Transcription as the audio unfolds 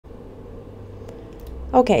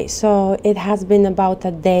Okay, so it has been about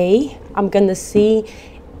a day. I'm gonna see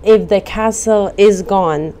if the castle is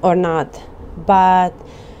gone or not. But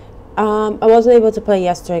I wasn't able to play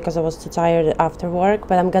yesterday because I was too tired after work.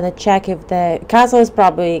 But I'm gonna check if the castle is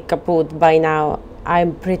probably kaput by now.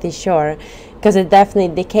 I'm pretty sure, because it's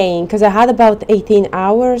definitely decaying. Because I had about 18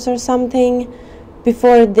 hours or something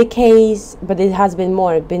before it decays, but it has been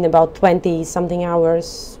more. It's been about 20 something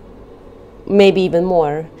hours, maybe even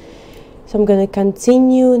more. So I'm gonna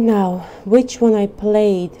continue now. Which one I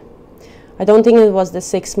played? I don't think it was the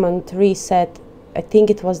 6-month reset. I think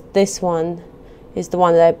it was this one. Is the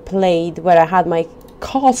one that I played where I had my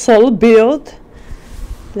castle built.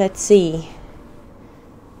 Let's see.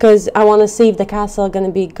 Because I want to see if the castle gonna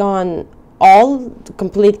be gone. All the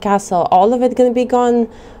complete castle, all of it gonna be gone,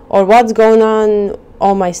 or what's going on.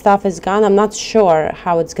 All my stuff is gone. I'm not sure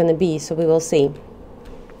how it's gonna be, so we will see.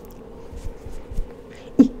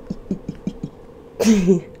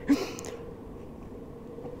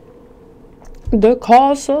 The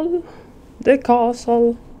castle, the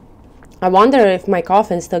castle. I wonder if my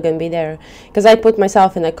coffin's still gonna be there, because I put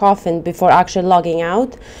myself in a coffin before actually logging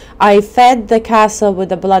out. I fed the castle with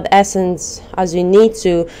the blood essence as you need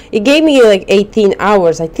to. It gave me like 18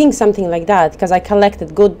 hours, I think, something like that, because I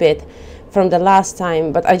collected good bit from the last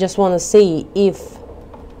time. But I just want to see if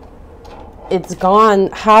it's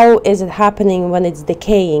gone. How is it happening when it's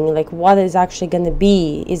decaying? Like, what is actually going to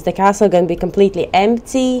be? Is the castle going to be completely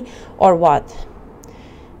empty or what?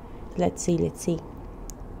 Let's see, let's see.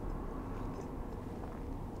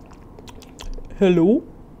 Hello,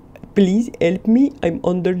 please help me, I'm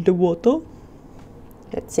under the water.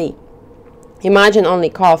 Let's see. Imagine only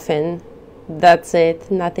coffin. That's it,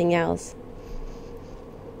 nothing else.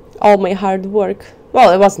 All my hard work.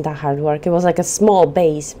 Well, it wasn't that hard work, it was like a small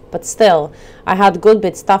base, but still, I had good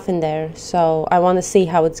bit stuff in there, so I want to see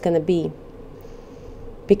how it's gonna be.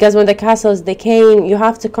 Because when the castle is decaying, you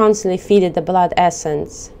have to constantly feed it the blood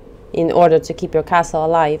essence in order to keep your castle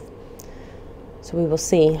alive. So we will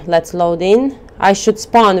see. Let's load in. I should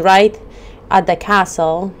spawn right at the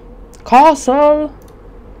castle. Castle!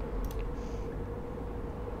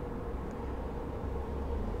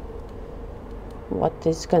 What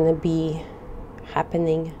is gonna be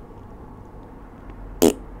happening?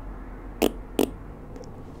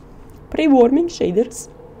 Pre-warming shaders.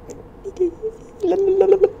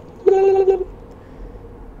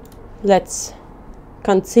 Let's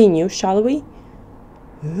continue, shall we?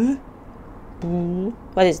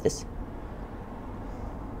 What is this?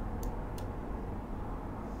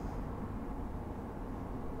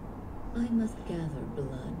 I must gather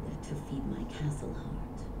blood to feed my castle heart.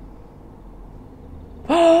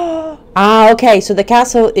 Ah, okay, so the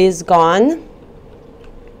castle is gone.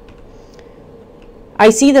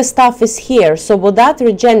 I see the stuff is here, so will that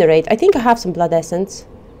regenerate? I think I have some blood essence.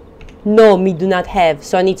 No, me do not have,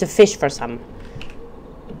 so I need to fish for some.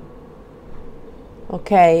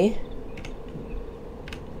 Okay.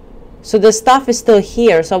 So the stuff is still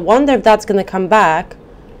here, so I wonder if that's gonna come back.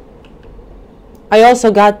 I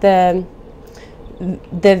also got the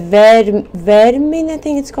vermin, I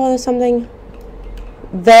think it's called, or something.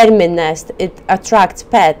 Vermin nest. It attracts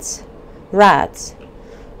pets, rats.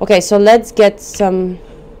 Okay, so let's get some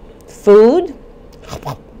food.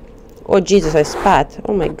 Oh Jesus, I spat.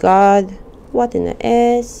 Oh my God, what in the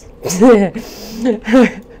ass?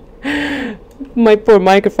 My poor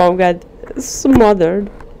microphone got smothered.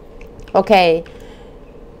 Okay,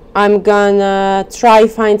 I'm gonna try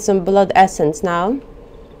find some blood essence now.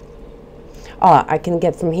 Oh, I can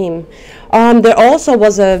get from him. There also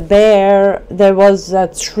was a bear. There was a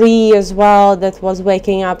tree as well that was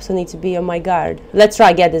waking up, so I need to be on my guard. Let's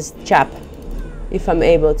try get this chap, if I'm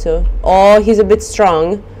able to. Oh, he's a bit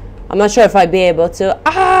strong. I'm not sure if I'd be able to.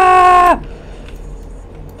 Ah!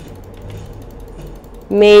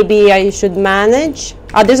 Maybe I should manage.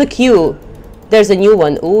 Ah, there's a queue. There's a new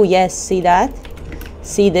one. Oh, yes, see that?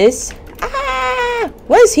 See this? Ah!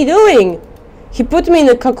 What is he doing? He put me in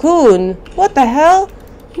a cocoon. What the hell?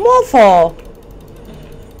 Mofo.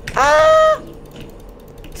 Ah!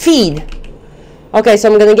 Feed. Okay, so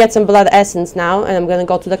I'm gonna get some blood essence now, and I'm gonna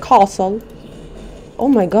go to the castle. Oh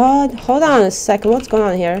my God. Hold on a second. What's going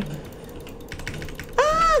on here?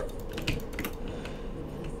 Ah!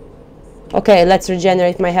 Okay, let's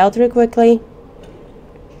regenerate my health real quickly.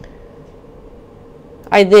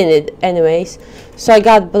 I did it anyways. So I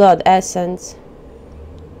got blood essence.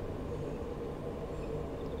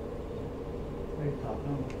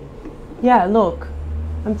 Yeah, look.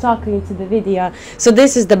 I'm talking to the video. So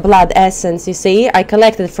this is the blood essence, you see? I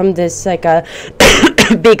collected from this like a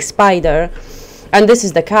big spider. And this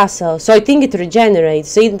is the castle. So I think it regenerates.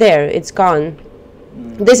 See there, it's gone.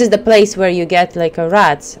 This is the place where you get like a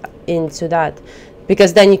rat into that,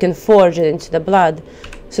 because then you can forge it into the blood.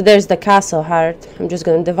 So there's the castle heart. I'm just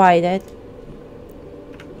gonna divide it.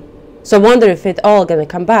 So I wonder if it all gonna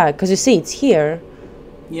come back, because you see it's here.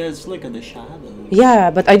 Yeah, it's like the shadow. Yeah,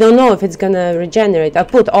 but I don't know if it's gonna regenerate. I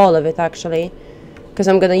put all of it actually, because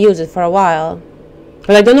I'm gonna use it for a while.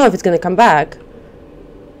 But I don't know if it's gonna come back.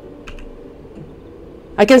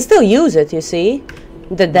 I can still use it, you see.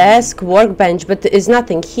 The desk, workbench, but there's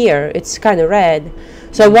nothing here. It's kind of red.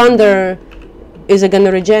 So I wonder, is it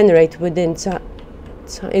gonna regenerate within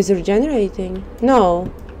is it regenerating?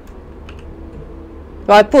 No.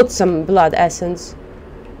 Well, I put some blood essence.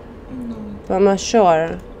 No. But I'm not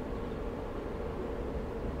sure.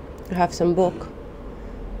 I have some book.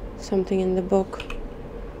 Something in the book.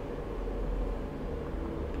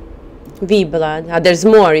 V blood. Ah, there's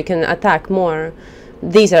more. You can attack more.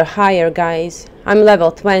 These are higher guys. I'm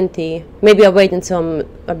level 20. Maybe I'll wait until I'm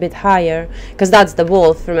a bit higher, because that's the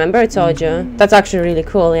wolf, remember I told you? That's actually really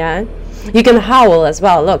cool, yeah? You can howl as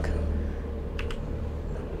well, look.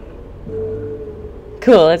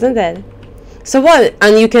 Cool, isn't it? So what?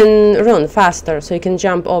 And you can run faster, so you can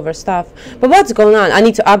jump over stuff. But what's going on? I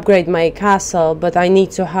need to upgrade my castle, but I need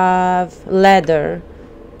to have leather.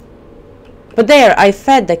 But there, I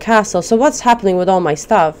fed the castle, so what's happening with all my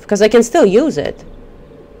stuff? Because I can still use it.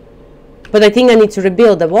 But I think I need to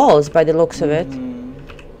rebuild the walls by the looks of it.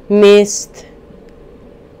 Mist.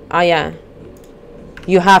 Ah, yeah.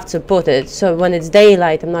 You have to put it, so when it's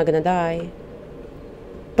daylight, I'm not gonna die.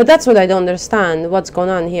 But that's what I don't understand. What's going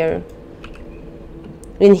on here?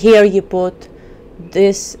 In here you put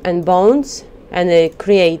this and bones, and it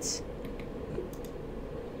creates...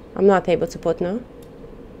 I'm not able to put now.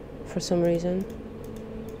 For some reason.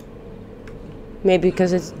 Maybe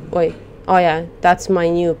because it's... Wait. Oh yeah, that's my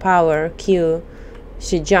new power, Q.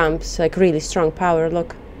 She jumps, like really strong power,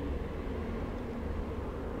 look.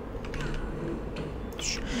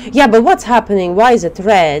 Yeah, but what's happening? Why is it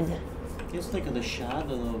red? It's like the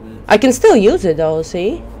shadow of it. I can still use it though,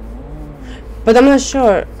 see? But I'm not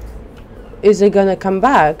sure. Is it gonna come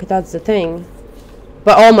back? That's the thing.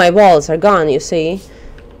 But all my walls are gone, you see?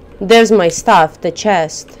 There's my stuff, the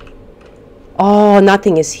chest. Oh,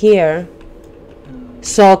 nothing is here.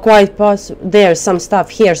 So quite possible there's some stuff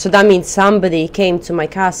here, so that means somebody came to my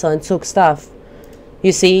castle and took stuff.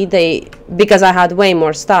 You see, because I had way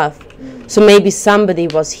more stuff. So maybe somebody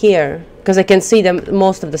was here, because I can see that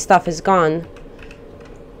most of the stuff is gone.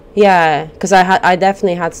 Yeah, because I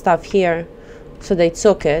definitely had stuff here, so they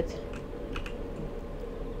took it.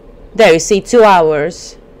 There you see, 2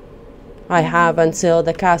 hours I have until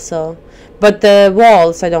the castle, but the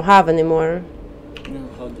walls I don't have anymore.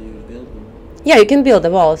 How do you build them? Yeah, you can build the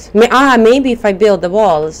walls. Maybe if I build the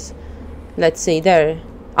walls. Let's see, there.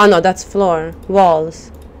 Oh no, that's floor.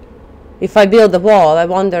 Walls. If I build the wall, I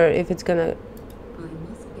wonder if it's gonna... I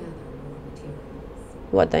must gather more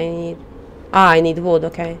materials. What I need? I need wood,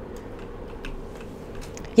 okay.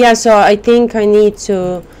 Yeah, so I think I need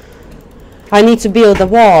to build the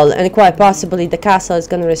wall, and quite possibly the castle is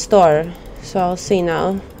gonna restore. So I'll see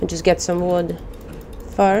now. I'll just get some wood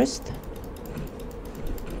first.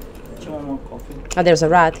 Do you want more coffee? Oh, there's a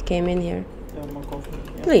rat came in here. Do you want more coffee?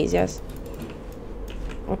 Yeah. Please, yes.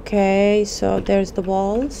 Okay, so there's the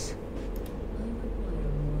walls.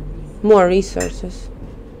 More resources.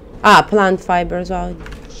 Ah, plant fiber as well.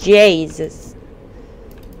 Jesus.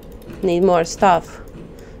 Need more stuff.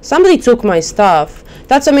 Somebody took my stuff.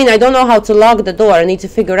 That's, I mean, I don't know how to lock the door. I need to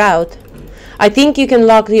figure out. I think you can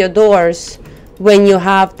lock your doors when you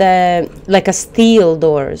have the, like a steel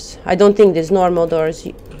doors. I don't think these normal doors,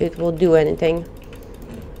 it will do anything.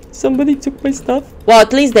 Somebody took my stuff. Well,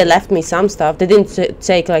 at least they left me some stuff. They didn't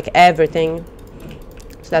take like everything.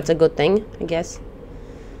 So that's a good thing, I guess.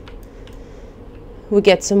 We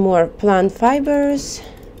get some more plant fibers.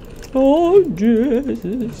 Oh,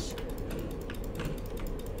 Jesus.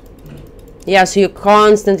 Yeah, so you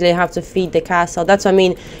constantly have to feed the castle. That's what I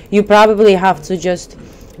mean. You probably have to just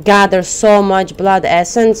gather so much blood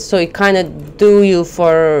essence, so it kind of do you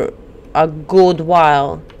for a good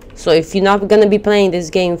while. So if you're not gonna be playing this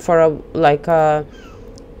game for a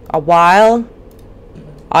while,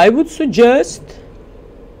 I would suggest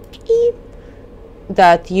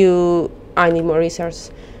that I need more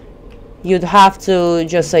resources. You'd have to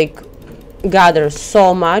just like gather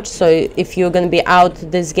so much. So if you're gonna be out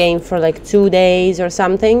this game for like 2 days or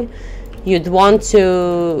something, you'd want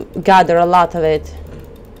to gather a lot of it,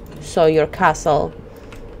 so your castle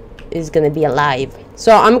is gonna be alive.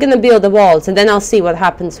 So I'm gonna build the walls, and then I'll see what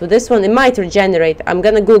happens with this one. It might regenerate. I'm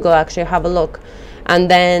gonna Google, actually have a look, and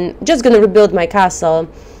then just gonna rebuild my castle.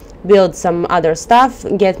 build some other stuff,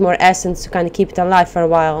 get more essence to kind of keep it alive for a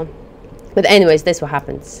while. But anyways, that's what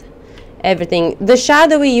happens. Everything, the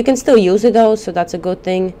shadowy, you can still use it though, so that's a good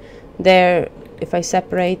thing there. If I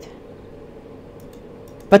separate,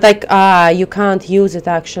 but like you can't use it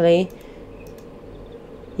actually.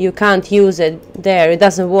 You can't use it there, it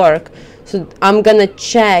doesn't work. So I'm gonna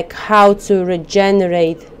check how to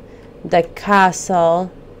regenerate the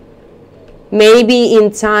castle. Maybe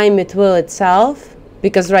in time it will itself,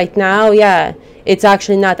 because right now, yeah, it's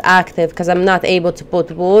actually not active because I'm not able to put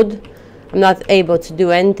wood. I'm not able to do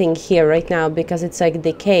anything here right now because it's like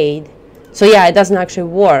decayed. So yeah, it doesn't actually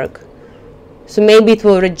work. So maybe it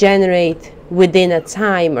will regenerate within a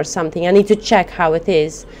time or something. I need to check how it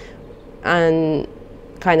is and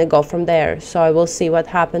kind of go from there. So I will see what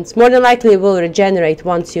happens. More than likely it will regenerate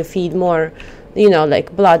once you feed more, you know,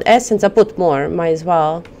 like blood essence. I put more, might as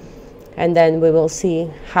well. And then we will see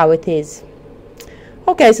how it is.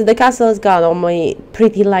 Okay, so the castle is gone. All my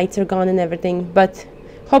pretty lights are gone and everything, but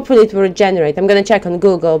hopefully it will regenerate. I'm gonna check on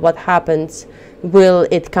Google what happens. Will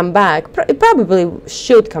it come back? It probably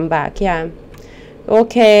should come back, yeah.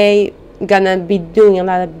 Okay, gonna be doing a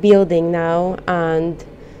lot of building now, and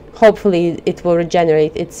hopefully it will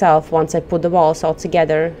regenerate itself once I put the walls all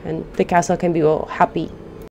together and the castle can be all happy.